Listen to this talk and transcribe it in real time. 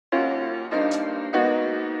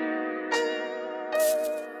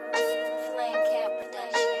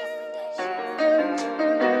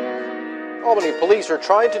Albany police are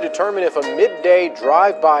trying to determine if a midday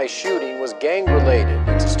drive-by shooting was gang-related.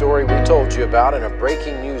 It's a story we told you about in a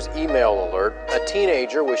breaking news email alert. A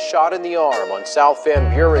teenager was shot in the arm on South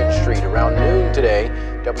Van Buren Street around noon today.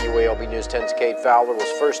 WALB News 10's Kate Fowler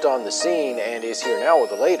was first on the scene and is here now with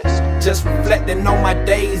the latest. Just reflecting on my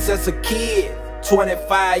days as a kid.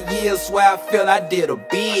 25 years where I feel I did a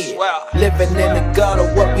bid. Living in the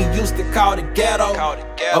gutter, what we used to call the ghetto.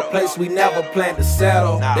 A place we never planned to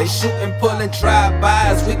settle. They shooting, pulling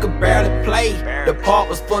drive-bys, we could barely play. The park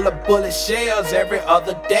was full of bullet shells every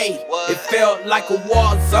other day. It felt like a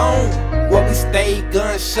war zone. Where we stayed,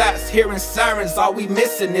 gunshots, hearing sirens, all we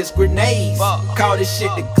missing is grenades. Call this shit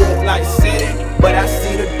the good life city, but I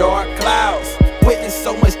see the dark clouds. Witnessed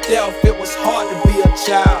so much death, it was hard to be a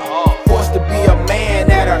child. Forced to be a man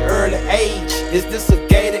at an early age. Is this a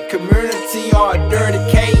gated community or a dirty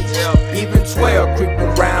cage? Even 12 creeping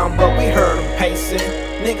around, but we heard them pacing.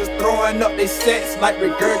 Niggas throwing up their sets like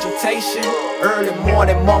regurgitation. Early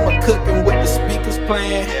morning, mama cooking with the speakers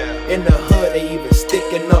playing. In the hood, they even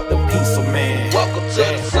sticking up the piece of man. Welcome to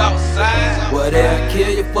the south side. Well, they'll kill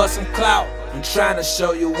you for some clout. I'm trying to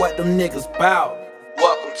show you what them niggas bout.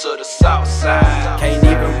 Welcome to the south side. Can't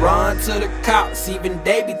even run to the cops, even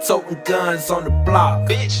they be toting guns on the block.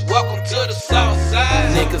 Bitch, welcome to the south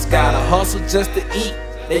side. Niggas gotta hustle just to eat.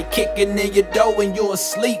 They kicking in your door when you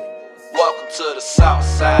asleep. Welcome to the south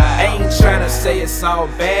side. I ain't tryna say it's all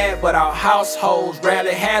bad, but our households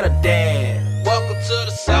rarely had a dad. Welcome to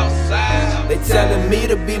the south side. They telling me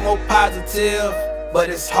to be more positive, but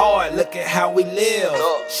it's hard, look at how we live.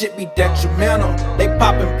 Shit be detrimental, they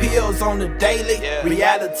popping pills on the daily.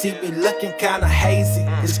 Reality be looking kinda hazy.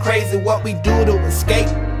 It's crazy what we do to escape.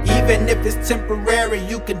 Even if it's temporary,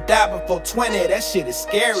 you can die before 20, that shit is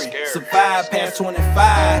scary. Survive past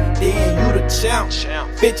 25, then you the champ.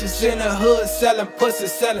 Bitches in the hood selling pussy,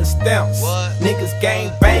 selling stamps. Niggas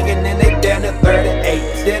gang banging and they down to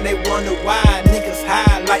 38. Then they wonder why niggas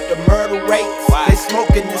high like the murder rates. They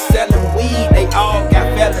smoking and selling weed, they all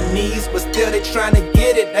got felonies, but still they trying to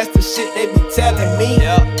get it, that's the shit they be telling me.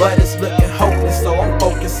 But it's looking hopeless, so I'm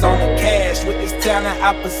focused on the cash. With this talent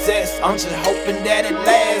I possess, I'm just hoping that it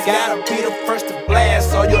lasts. Gotta be the first to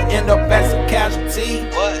blast, or you'll end up as a casualty.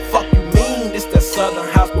 Fuck you mean, this that southern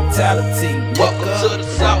hospitality. Welcome to the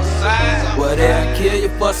south side. Well, they'll kill you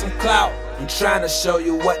for some clout. I'm trying to show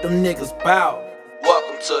you what them niggas bout.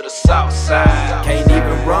 Welcome to the south side. Can't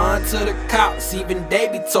even run to the cops, even they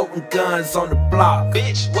be toting guns on the block.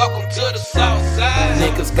 Bitch, welcome to the south side.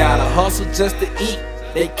 Niggas gotta hustle just to eat.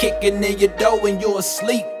 They kicking in your door when you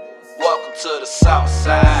asleep. Welcome to the south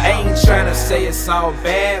side. I ain't tryna say it's all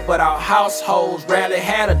bad, but our households rarely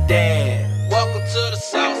had a dad. Welcome to the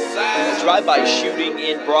south side. A drive-by shooting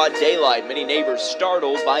in broad daylight. Many neighbors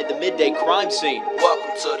startled by the midday crime scene.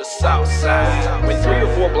 Welcome to the south side. When 3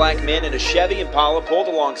 or 4 black men in a Chevy Impala pulled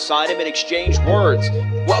alongside him and exchanged words.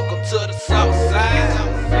 Welcome to the south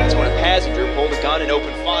side. That's when a passenger pulled a gun and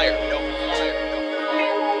opened fire.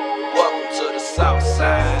 Welcome to the south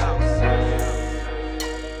side.